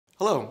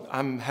Hello,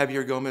 I'm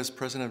Javier Gomez,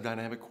 President of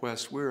Dynamic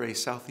Quest. We're a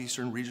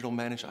Southeastern Regional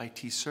Managed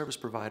IT Service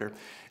Provider.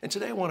 And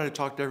today I wanted to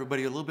talk to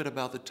everybody a little bit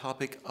about the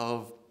topic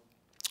of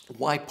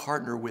why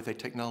partner with a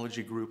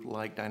technology group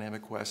like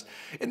Dynamic Quest.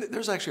 And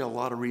there's actually a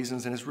lot of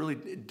reasons, and it's really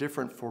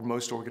different for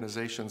most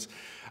organizations.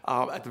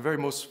 At the very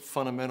most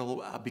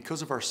fundamental,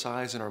 because of our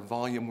size and our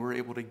volume, we're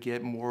able to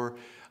get more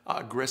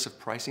aggressive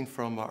pricing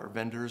from our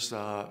vendors,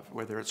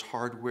 whether it's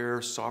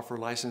hardware, software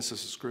licenses,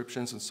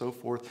 subscriptions, and so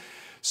forth.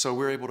 So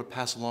we're able to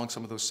pass along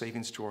some of those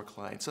savings to our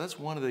clients. So that's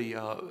one of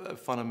the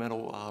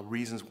fundamental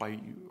reasons why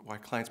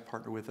clients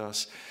partner with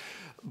us.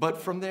 But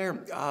from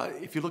there,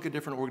 if you look at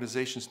different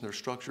organizations and their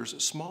structures,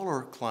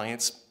 smaller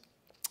clients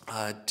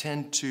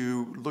tend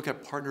to look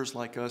at partners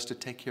like us to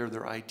take care of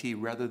their IT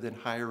rather than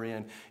hire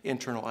in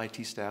internal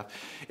IT staff.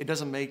 It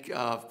doesn't make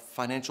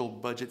financial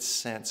budget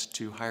sense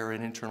to hire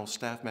an internal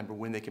staff member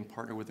when they can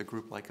partner with a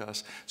group like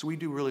us. So we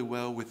do really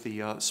well with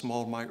the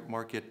small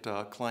market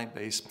client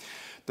base.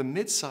 The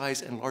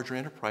mid-size and larger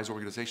enterprise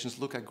organizations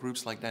look at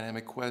groups like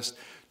Dynamic Quest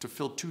to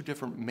fill two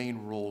different main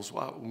roles.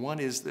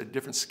 One is the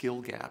different skill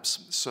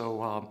gaps.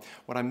 So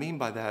what I mean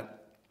by that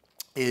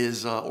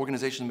is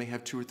organizations may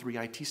have 2 or 3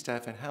 IT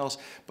staff in-house,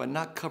 but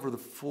not cover the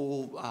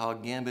full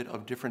gambit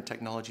of different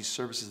technology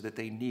services that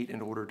they need in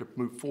order to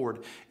move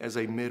forward as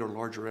a mid or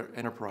larger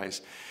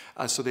enterprise.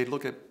 So they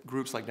look at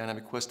groups like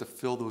Dynamic Quest to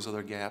fill those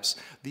other gaps.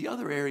 The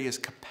other area is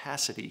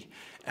capacity.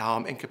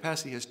 And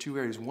capacity has 2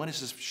 areas. One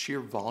is just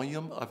sheer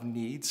volume of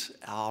needs,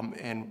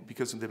 and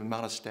because of the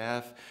amount of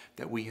staff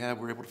that we have,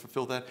 we're able to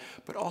fulfill that,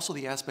 but also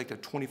the aspect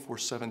of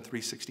 24/7,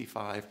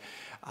 365.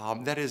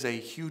 That is a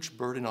huge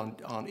burden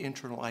on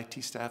internal IT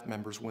staff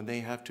members when they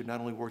have to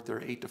not only work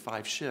their 8 to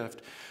 5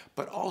 shift,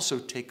 but also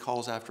take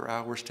calls after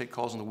hours, take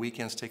calls on the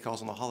weekends, take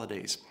calls on the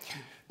holidays.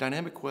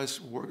 Dynamic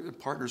Quest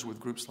partners with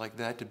groups like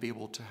that to be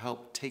able to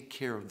help take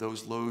care of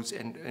those loads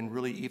and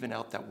really even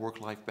out that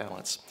work-life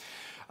balance.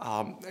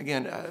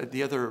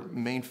 The other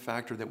main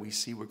factor that we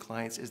see with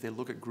clients is they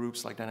look at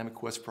groups like Dynamic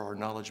Quest for our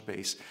knowledge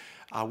base.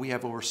 We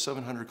have over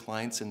 700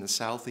 clients in the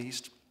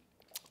Southeast,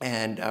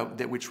 and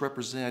which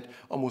represent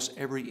almost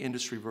every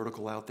industry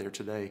vertical out there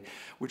today,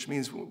 which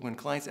means when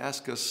clients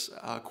ask us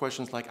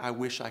questions like, I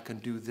wish I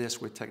could do this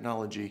with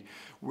technology,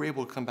 we're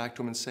able to come back to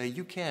them and say,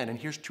 you can, and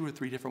here's 2 or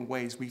 3 different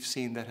ways we've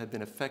seen that have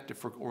been effective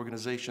for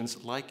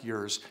organizations like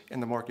yours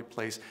in the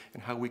marketplace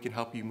and how we can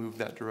help you move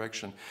that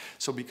direction.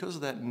 So because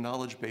of that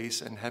knowledge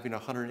base and having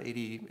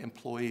 180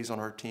 employees on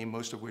our team,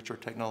 most of which are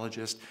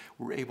technologists,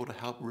 we're able to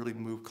help really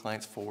move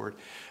clients forward.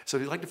 So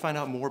if you'd like to find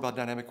out more about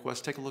Dynamic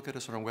Quest, take a look at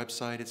us on our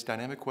website. It's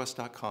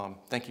dynamicquest.com.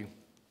 Thank you.